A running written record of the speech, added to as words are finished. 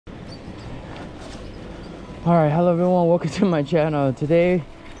Alright, hello everyone, welcome to my channel. Today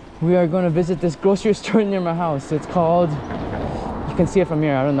we are going to visit this grocery store near my house. It's called, you can see it from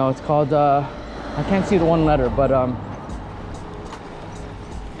here, I don't know, it's called I can't see the one letter, but a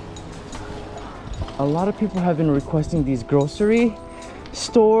lot of people have been requesting these grocery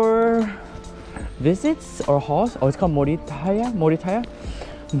store visits or hauls. Oh, it's called Moritaya.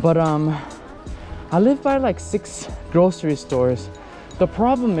 But I live by like 6 grocery stores. The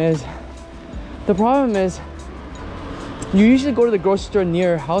problem is you usually go to the grocery store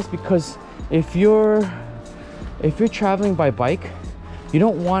near your house, because if you're traveling by bike, you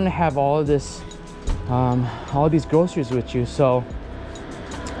don't want to have all these groceries with you. So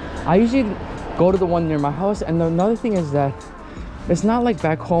I usually go to the one near my house. And another thing is that it's not like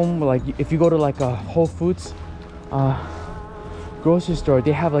back home, like if you go to like a Whole Foods grocery store,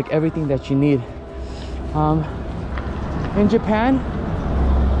 they have like everything that you need.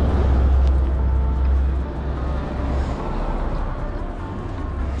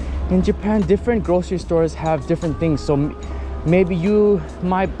 In Japan, different grocery stores have different things. So maybe you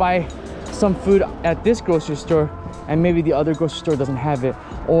might buy some food at this grocery store and maybe the other grocery store doesn't have it,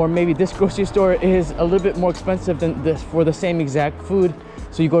 or maybe this grocery store is a little bit more expensive than this for the same exact food,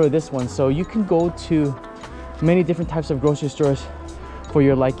 so you go to this one. So you can go to many different types of grocery stores for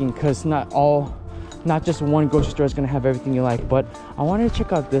your liking, because not just one grocery store is going to have everything you like. But I wanted to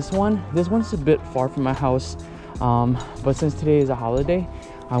check out this one. This one's a bit far from my house, but since today is a holiday,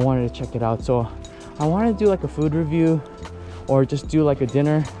 I wanted to check it out. So I wanted to do like a food review or just do like a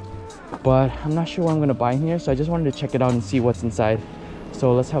dinner, but I'm not sure what I'm going to buy in here, so I just wanted to check it out and see what's inside.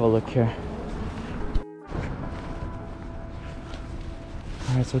 So let's have a look here.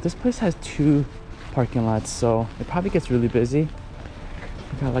 All right, so this place has 2 parking lots, so it probably gets really busy.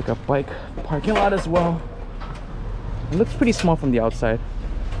 We got like a bike parking lot as well. It looks pretty small from the outside.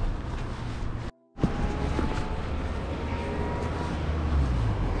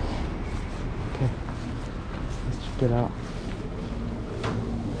 Okay, let's check it out.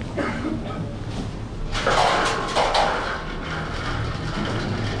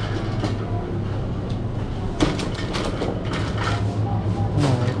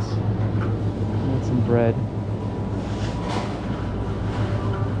 Alright, got some bread.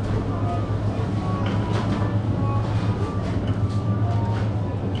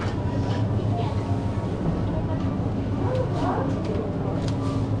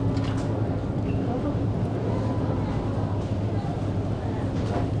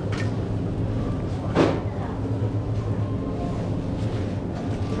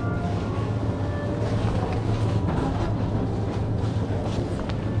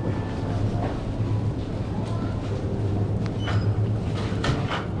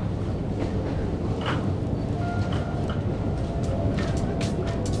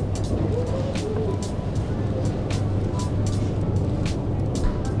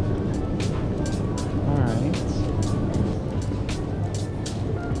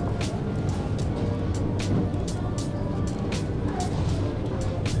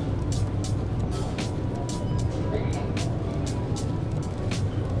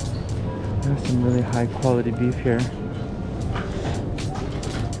 There's some really high quality beef here.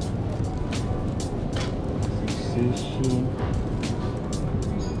 Sushi.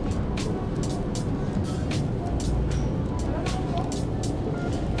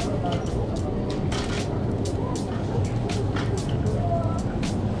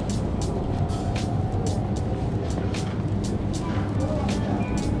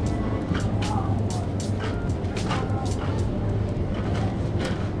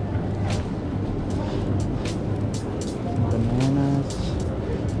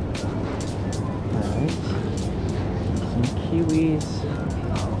 Kiwis.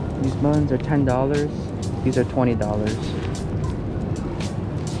 These melons are $10. These are $20.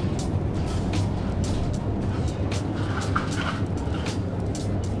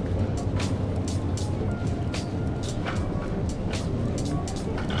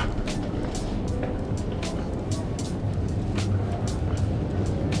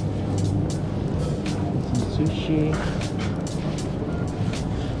 Some sushi.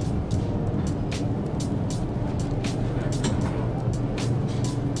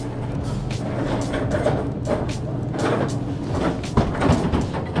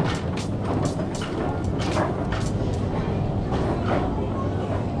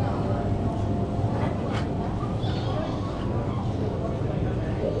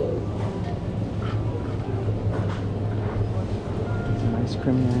 Ice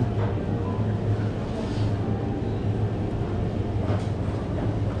cream there.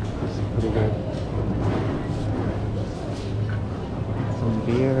 This is pretty good. Some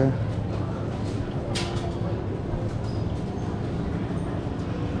beer.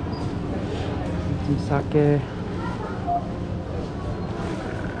 some sake.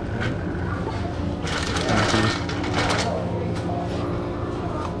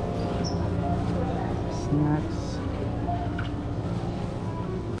 Snacks.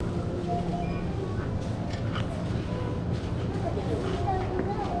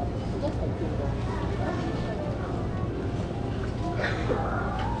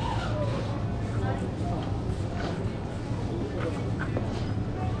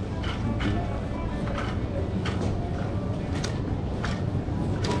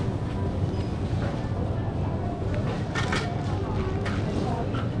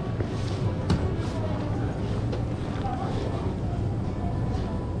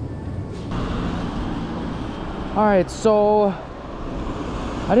 All right, so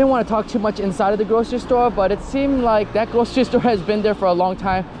I didn't want to talk too much inside of the grocery store, but it seemed like that grocery store has been there for a long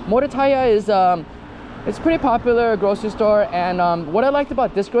time. Moritaya is it's pretty popular grocery store, and what I liked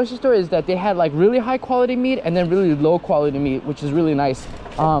about this grocery store is that they had like really high quality meat and then really low quality meat, which is really nice.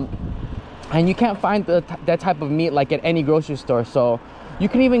 And you can't find that type of meat like at any grocery store, so you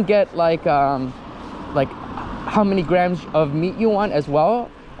can even get like how many grams of meat you want as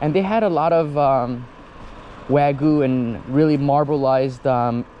well. And they had a lot of Wagyu and really marbleized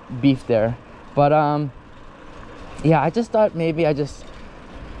beef there. But yeah, I just thought maybe I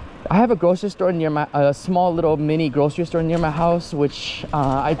have a grocery store near a small little mini grocery store near my house, which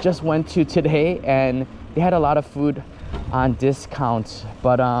I just went to today, and they had a lot of food on discount.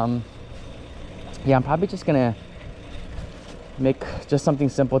 But yeah, I'm probably just gonna make just something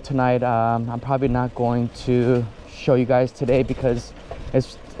simple tonight. I'm probably not going to show you guys today because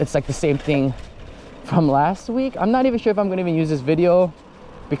it's like the same thing from last week. I'm not even sure if I'm gonna even use this video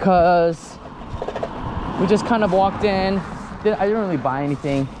because we just kind of walked in. I didn't really buy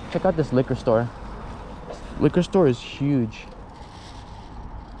anything. Check out this liquor store. This liquor store is huge.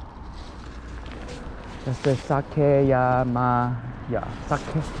 That's the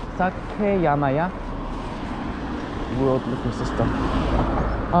Sakeyamaya World Liquor System.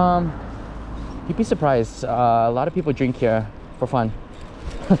 You'd be surprised. A lot of people drink here for fun.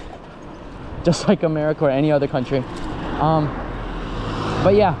 Just like America or any other country.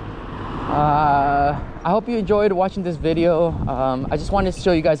 But yeah, I hope you enjoyed watching this video. I just wanted to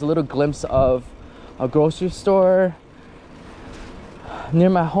show you guys a little glimpse of a grocery store near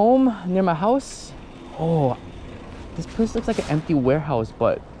my home, near my house. Oh, this place looks like an empty warehouse,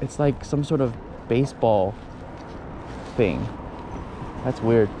 but it's like some sort of baseball thing. That's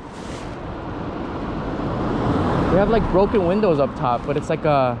weird. They have like broken windows up top, but it's like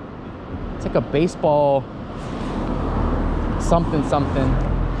a baseball something.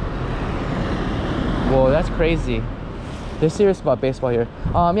 Whoa, that's crazy. They're serious about baseball here.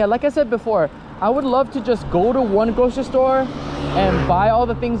 Yeah, like I said before, I would love to just go to one grocery store and buy all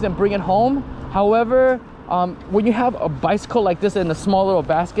the things and bring it home. However, when you have a bicycle like this in a small little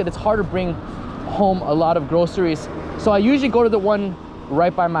basket, it's hard to bring home a lot of groceries. So I usually go to the one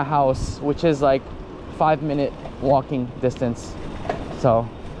right by my house, which is like 5-minute walking distance. So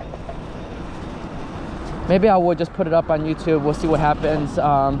maybe I will just put it up on YouTube. We'll see what happens.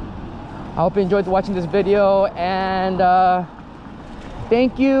 I hope you enjoyed watching this video, and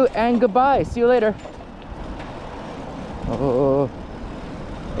thank you and goodbye. See you later. Oh.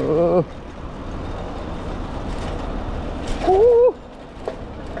 Ooh.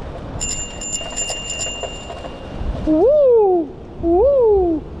 Woo!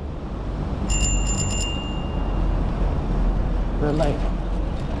 Woo! Red light.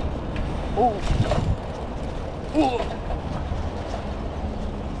 Oh. Ooh.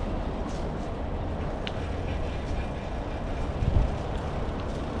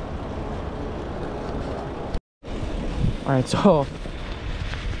 All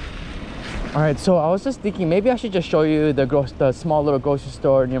right, so I was just thinking maybe I should just show you the small little grocery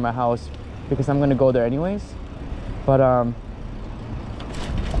store near my house, because I'm gonna go there anyways. But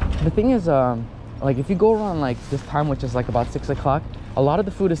the thing is, like if you go around like this time, which is like about 6 o'clock, a lot of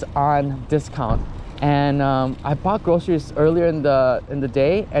the food is on discount. And I bought groceries earlier in the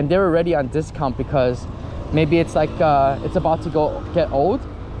day, and they were already on discount because maybe it's like it's about to get old.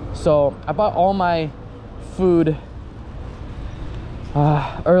 So I bought all my food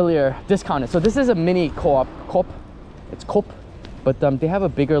earlier, discounted. So this is a mini co-op. It's Coop, but they have a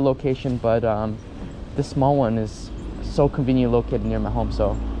bigger location, but this small one is so conveniently located near my home,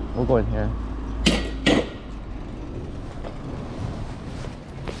 so we'll go in here.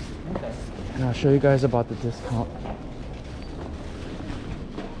 And I'll show you guys about the discount.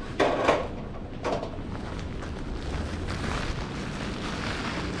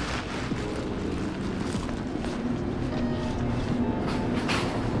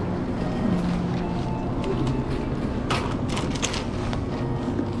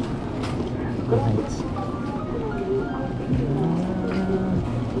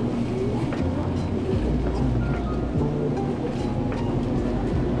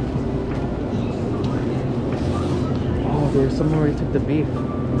 someone already took the beef.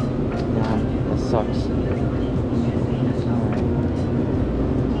 Yeah, that sucks. Alright.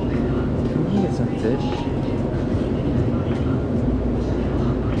 Can we get some fish?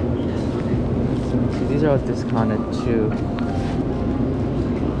 See, these are all discounted too.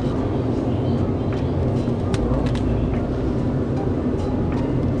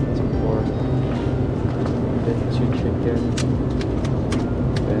 Some pork. Two chicken.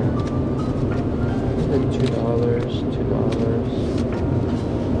 Yeah. $2.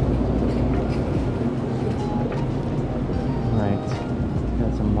 Right.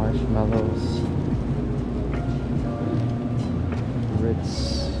 Got some marshmallows. Ritz.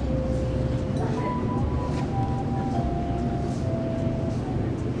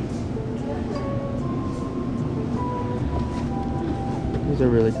 These are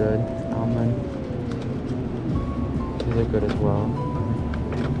really good. Almond. These are good as well.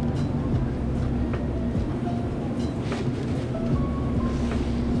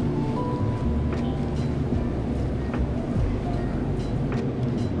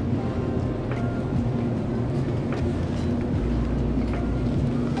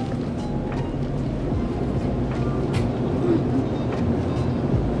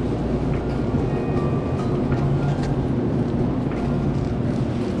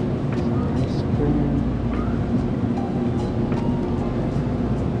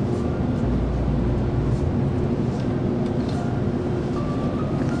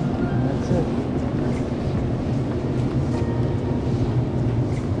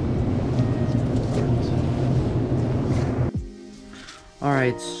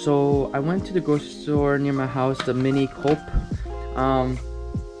 Alright, so I went to the grocery store near my house, the mini Coop.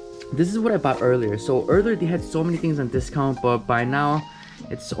 This is what I bought earlier. So earlier they had so many things on discount, but by now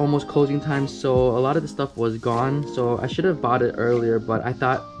it's almost closing time, so a lot of the stuff was gone. So I should have bought it earlier, but I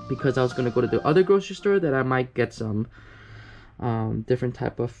thought because I was gonna go to the other grocery store that I might get some different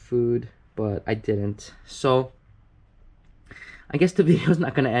type of food, but I didn't. So I guess the video is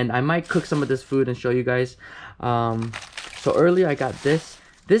not gonna end. I might cook some of this food and show you guys. So earlier I got this.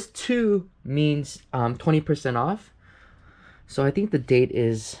 This too means 20% off. So I think the date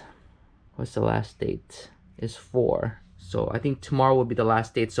is, what's the last date? Is 4. So I think tomorrow will be the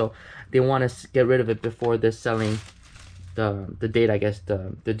last date. So they want to get rid of it before they're selling the date, I guess,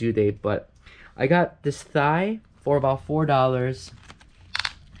 the due date. But I got this thigh for about $4.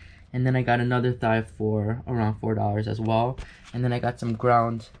 And then I got another thigh for around $4 as well. And then I got some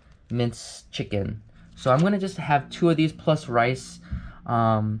ground minced chicken. So I'm gonna just have 2 of these plus rice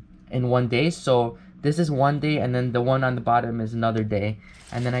in one day. So this is one day, and then the one on the bottom is another day.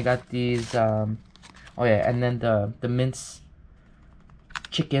 And then I got these, oh yeah, and then the minced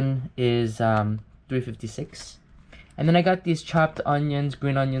chicken is $3.56. And then I got these chopped onions,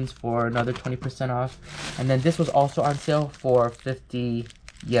 green onions, for another 20% off. And then this was also on sale for 50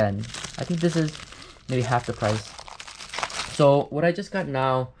 yen. I think this is maybe half the price. So what I just got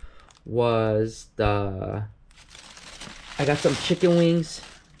now was I got some chicken wings.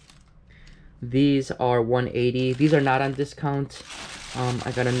 These are $1.80. These are not on discount.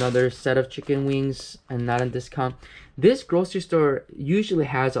 I got another set of chicken wings and not on discount. This grocery store usually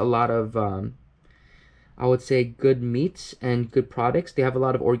has a lot of I would say good meats and good products. They have a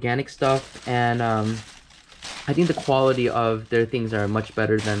lot of organic stuff, and I think the quality of their things are much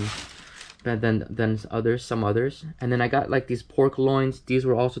better than some others. And then I got like these pork loins. These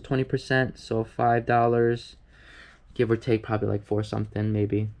were also 20%, so $5, give or take, probably like 4 something,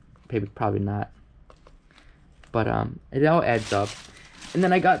 maybe probably not, but it all adds up. And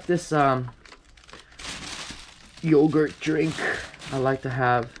then I got this yogurt drink I like to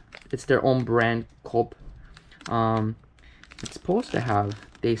have. It's their own brand, Coop. It's supposed to have,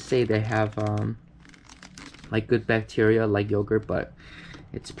 they say they have like good bacteria like yogurt, but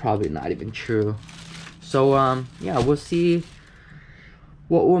it's probably not even true. So yeah, we'll see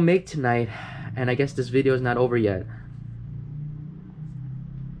what we'll make tonight, and I guess this video is not over yet.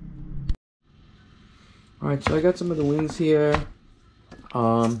 Alright, so I got some of the wings here.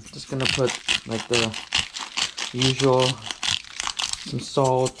 Just gonna put like the usual, some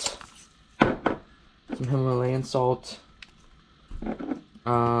salt, some Himalayan salt,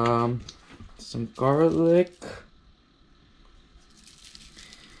 some garlic,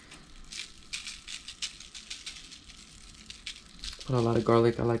 put a lot of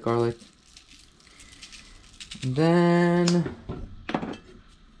garlic. I like garlic. And then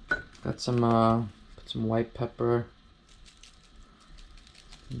got some white pepper,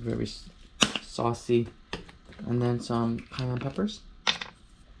 very saucy, and then some cayenne peppers.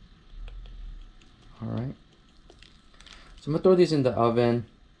 All right, so I'm gonna throw these in the oven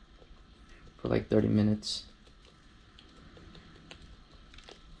for like 30 minutes.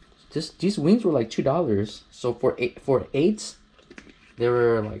 these wings were like $2. So for eight, they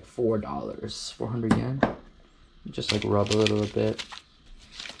were like $4, 400 yen. Just like rub a little bit.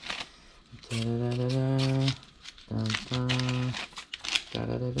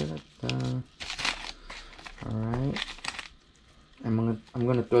 All right. I'm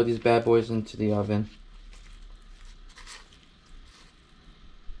gonna throw these bad boys into the oven.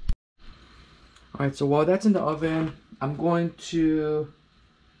 All right, so while that's in the oven, I'm going to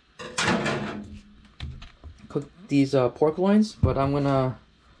cook these pork loins, but I'm gonna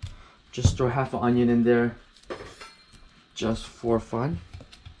just throw half an onion in there just for fun.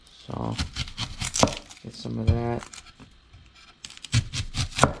 So get some of that.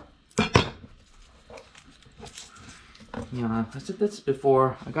 Yeah, I said this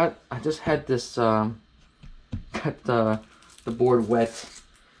before. I just had this got the board wet,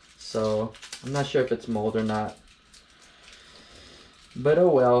 so I'm not sure if it's mold or not. But oh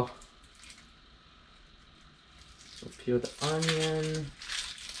well. So peel the onion.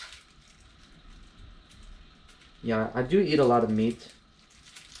 Yeah, I do eat a lot of meat.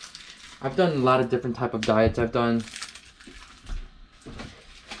 I've done a lot of different type of diets. I've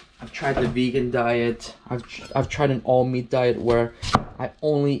tried the vegan diet. I've tried an all meat diet where I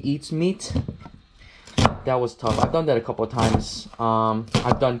only eat meat. That was tough. I've done that a couple of times.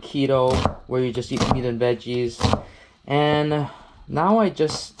 I've done keto where you just eat meat and veggies, and now I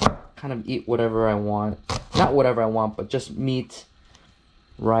just kind of eat whatever I want. Not whatever I want, but just meat,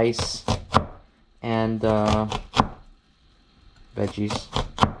 rice, and veggies.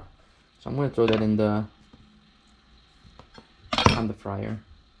 So I'm gonna throw that in on the fryer.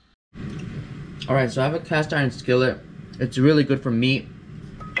 Alright, so I have a cast iron skillet. It's really good for meat.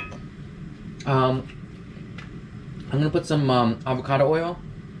 I'm gonna put some avocado oil.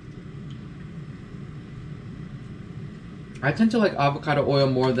 I tend to like avocado oil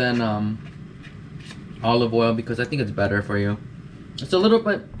more than olive oil because I think it's better for you. It's a little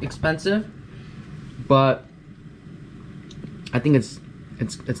bit expensive, but I think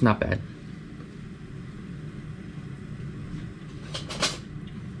it's not bad.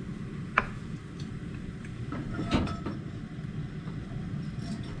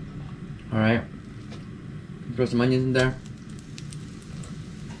 All right, throw some onions in there.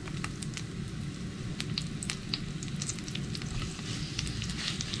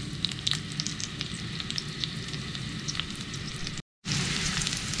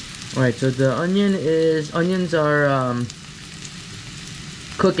 All right, so the onions are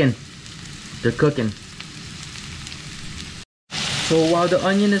cooking. They're cooking. So while the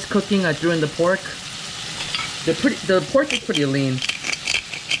onion is cooking, I threw in the pork. The pork is pretty lean.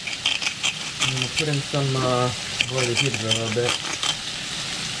 I'm gonna put in some boil the heat a little bit.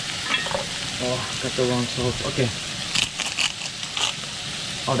 Oh, got the wrong salt. Okay.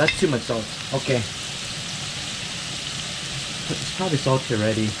 Oh, that's too much salt. Okay. It's probably salty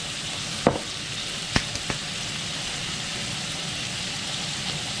already.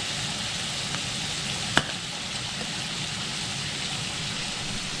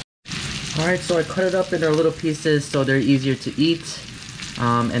 Alright, so I cut it up into little pieces so they're easier to eat,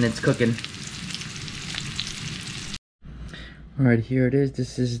 and it's cooking. Alright, here it is.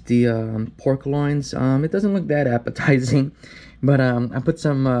 This is the pork loins. It doesn't look that appetizing, but I put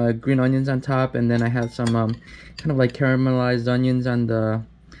some green onions on top, and then I have some kind of like caramelized onions on the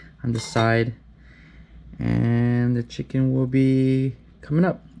side, and the chicken will be coming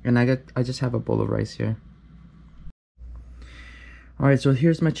up. And I just have a bowl of rice here. Alright, so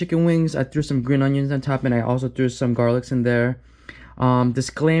here's my chicken wings. I threw some green onions on top, and I also threw some garlics in there.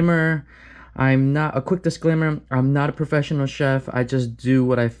 Disclaimer, a quick disclaimer, I'm not a professional chef. I just do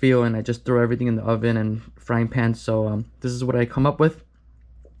what I feel, and I just throw everything in the oven and frying pan. So this is what I come up with.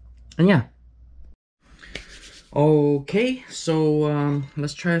 And yeah. Okay, so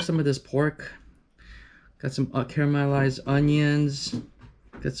let's try some of this pork. Got some caramelized onions.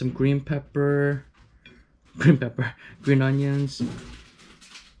 Got some green onions.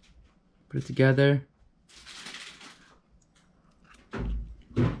 Put it together.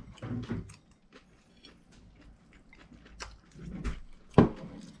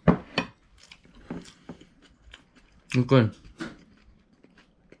 Good.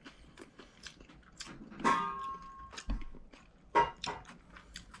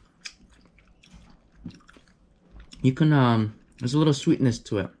 You can there's a little sweetness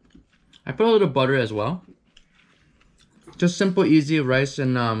to it. I put a little butter as well. Just simple, easy rice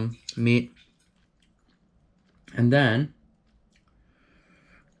and meat. And then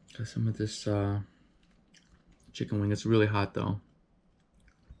got some of this chicken wing. It's really hot though.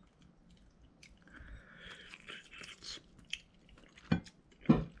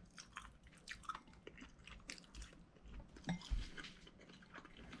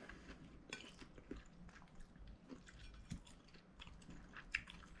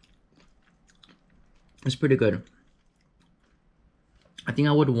 It's pretty good. I think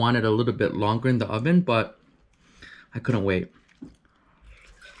I would want it a little bit longer in the oven, but I couldn't wait.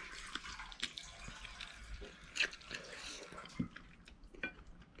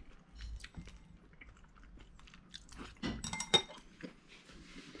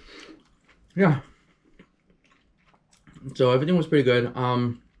 Yeah. So everything was pretty good.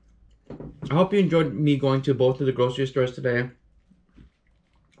 I hope you enjoyed me going to both of the grocery stores today.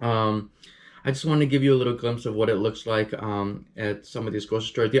 I just want to give you a little glimpse of what it looks like at some of these grocery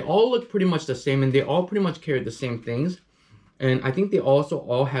stores. They all look pretty much the same, and they all pretty much carry the same things. And I think they also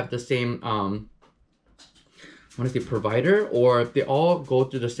all have the same, I want to say provider, or they all go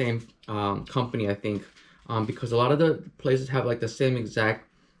through the same company, I think. Because a lot of the places have like the same exact,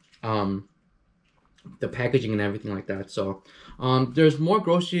 the packaging and everything like that. So there's more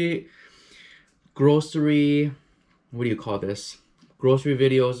grocery, what do you call this? Grocery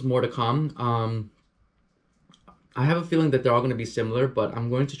videos more to come. I have a feeling that they're all going to be similar, but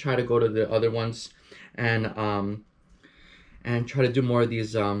I'm going to try to go to the other ones and try to do more of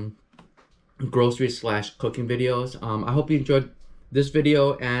these grocery / cooking videos. I hope you enjoyed this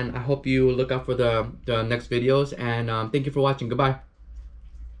video, and I hope you look out for the next videos, and thank you for watching. Goodbye.